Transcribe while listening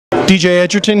DJ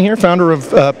Edgerton here, founder of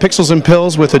Pixels and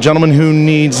Pills, with a gentleman who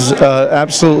needs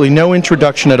absolutely no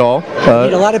introduction at all.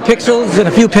 Need a lot of pixels and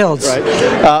a few pills. Right.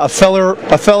 A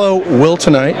fellow Will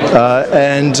tonight,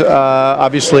 and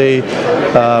obviously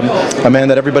a man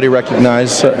that everybody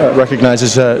recognizes,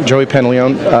 Joey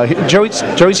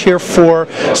Pantoliano. Joey's here for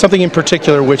something in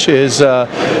particular, which is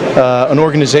an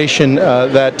organization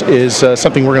that is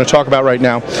something we're going to talk about right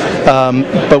now.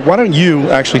 But why don't you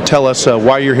actually tell us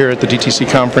why you're here at the DTC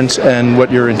conference and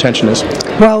what your intention is?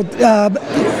 Well,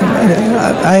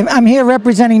 I'm here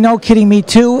representing No Kidding Me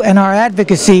Too and our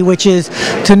advocacy, which is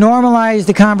to normalize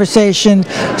the conversation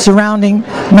surrounding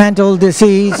mental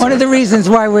disease. One of the reasons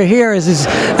why we're here is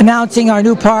announcing our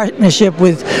new partnership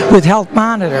with Health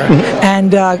Monitor,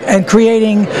 and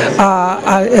creating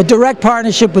a direct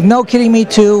partnership with No Kidding Me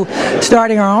Too,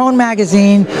 starting our own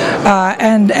magazine,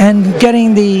 and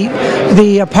getting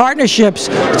the partnerships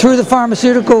through the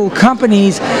pharmaceutical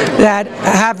companies that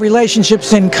have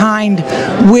relationships in kind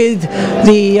with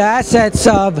the assets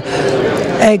of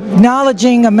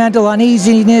acknowledging a mental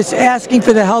uneasiness, asking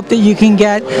for the help that you can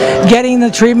get, getting the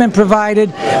treatment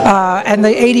provided, and the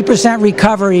 80%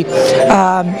 recovery.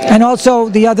 And also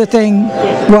the other thing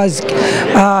was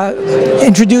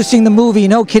introducing the movie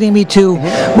No Kidding Me Too,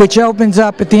 which opens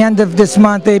up at the end of this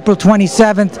month, April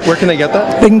 27th. Where can they get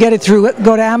that? They can get it through,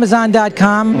 go to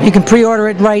Amazon.com. You can pre-order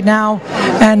it right now.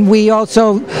 And we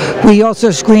also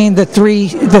screened the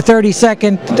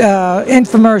 30-second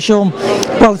infomercial.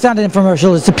 Well, it's not an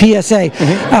infomercial, it's a PSA,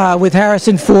 with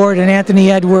Harrison Ford and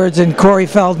Anthony Edwards and Corey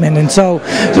Feldman. And so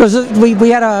we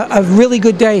had a really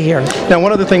good day here. Now,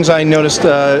 one of the things I noticed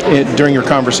during your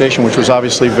conversation, which was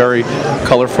obviously very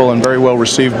colorful and very well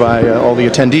received by all the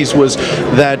attendees, was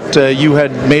that you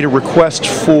had made a request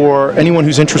for anyone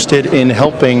who's interested in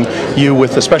helping you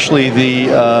with, especially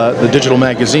the digital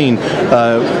magazine.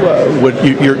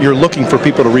 You're looking for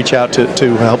people to reach out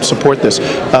to help support this.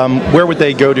 Where would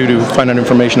they go to find out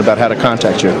information about how to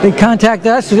contact you? They contact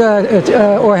us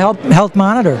or Health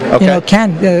Monitor. Okay. You know,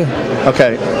 Ken.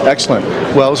 Okay, excellent.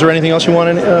 Well, is there anything else you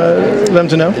want them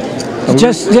to know?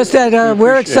 Just that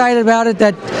we're excited about it.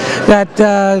 That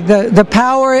the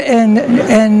power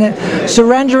in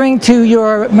surrendering to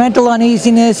your mental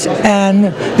uneasiness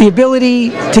and the ability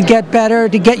to get better,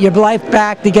 to get your life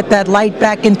back, to get that light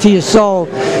back into your soul.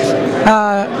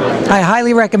 I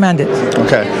highly recommend it.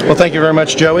 Okay. Well, thank you very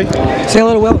much, Joey. Say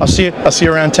hello to Will. I'll see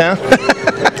you around town.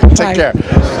 Take care.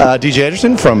 DJ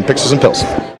Edgerton from Pixels and Pills.